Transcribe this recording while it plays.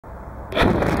Hello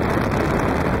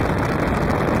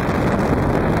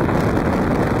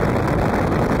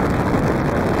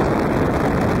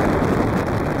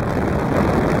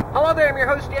there, I'm your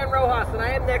host Dan Rojas, and I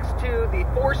am next to the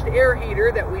forced air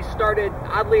heater that we started,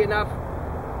 oddly enough,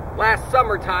 last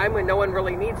summertime when no one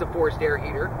really needs a forced air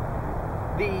heater.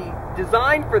 The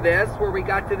design for this, where we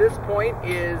got to this point,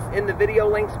 is in the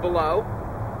video links below.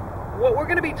 What we're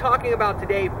going to be talking about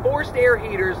today, forced air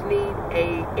heaters need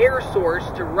an air source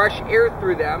to rush air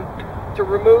through them to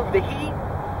remove the heat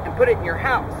and put it in your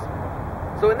house.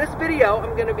 So in this video,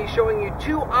 I'm going to be showing you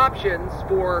two options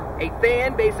for a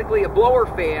fan, basically a blower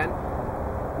fan.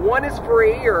 One is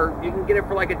free, or you can get it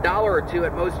for like $1 or $2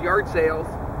 at most yard sales.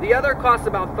 The other costs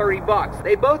about 30 bucks.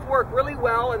 They both work really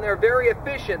well and they're very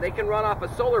efficient. They can run off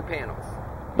of solar panels.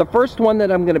 The first one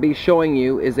that I'm going to be showing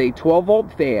you is a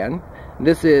 12-volt fan.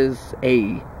 This is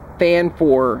a fan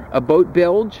for a boat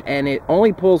bilge, and it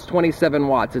only pulls 27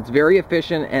 watts. It's very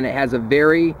efficient and it has a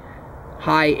very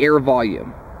high air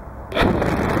volume.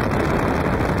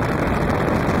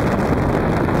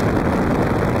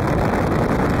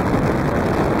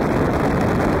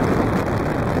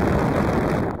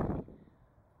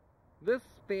 This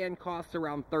fan costs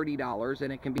around $30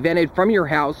 and it can be vented from your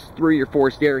house through your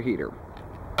forced air heater.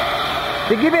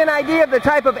 To give you an idea of the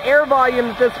type of air volume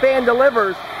that this fan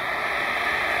delivers,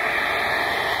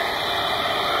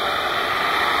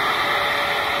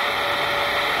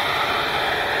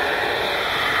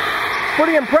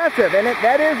 pretty impressive, and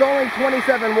that is only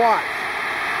 27 watts.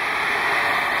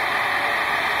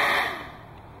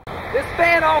 This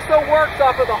fan also works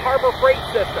off of the Harbor Freight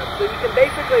system, so you can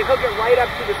basically hook it right up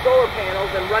to the solar panels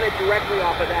and run it directly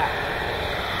off of that.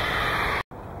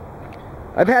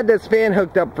 I've had this fan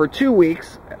hooked up for 2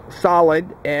 weeks,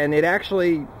 solid, and it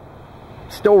actually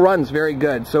still runs very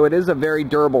good, so it is a very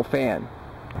durable fan.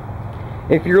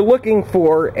 If you're looking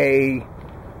for a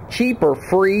cheap or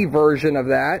free version of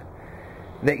that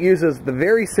uses the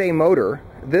very same motor,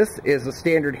 this is a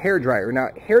standard hairdryer. Now,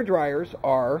 hairdryers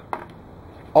are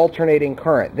alternating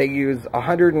current. They use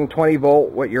 120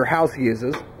 volt, what your house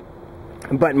uses,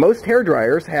 but most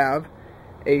hairdryers have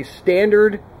a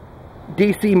standard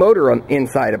DC motor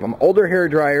inside of them. Older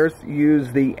hairdryers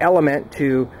use the element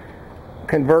to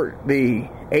convert the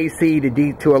AC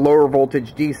to a lower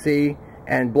voltage DC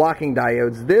and blocking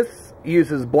diodes. This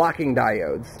uses blocking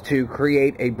diodes to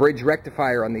create a bridge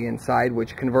rectifier on the inside,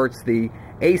 which converts the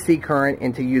AC current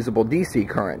into usable DC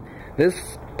current.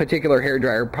 This particular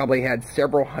hairdryer probably had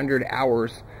several hundred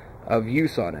hours of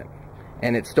use on it,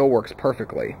 and it still works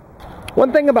perfectly.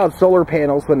 One thing about solar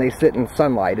panels when they sit in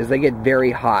sunlight is they get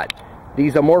very hot.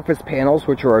 These amorphous panels,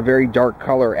 which are a very dark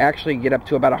color, actually get up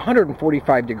to about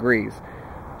 145 degrees.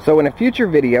 So in a future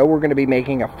video, we're going to be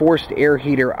making a forced air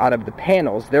heater out of the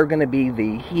panels. They're going to be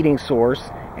the heating source,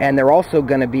 and they're also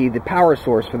going to be the power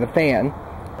source for the fan.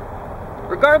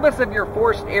 Regardless of your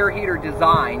forced air heater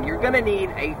design, you're going to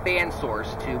need a fan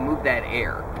source to move that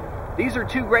air. These are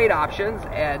two great options,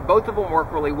 and both of them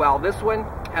work really well. This one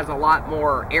has a lot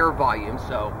more air volume,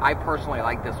 so I personally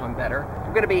like this one better.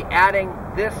 We're going to be adding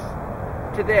this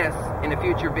to this in a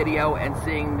future video and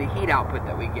seeing the heat output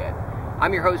that we get.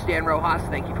 I'm your host Dan Rojas.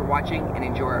 Thank you for watching and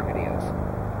enjoy our videos.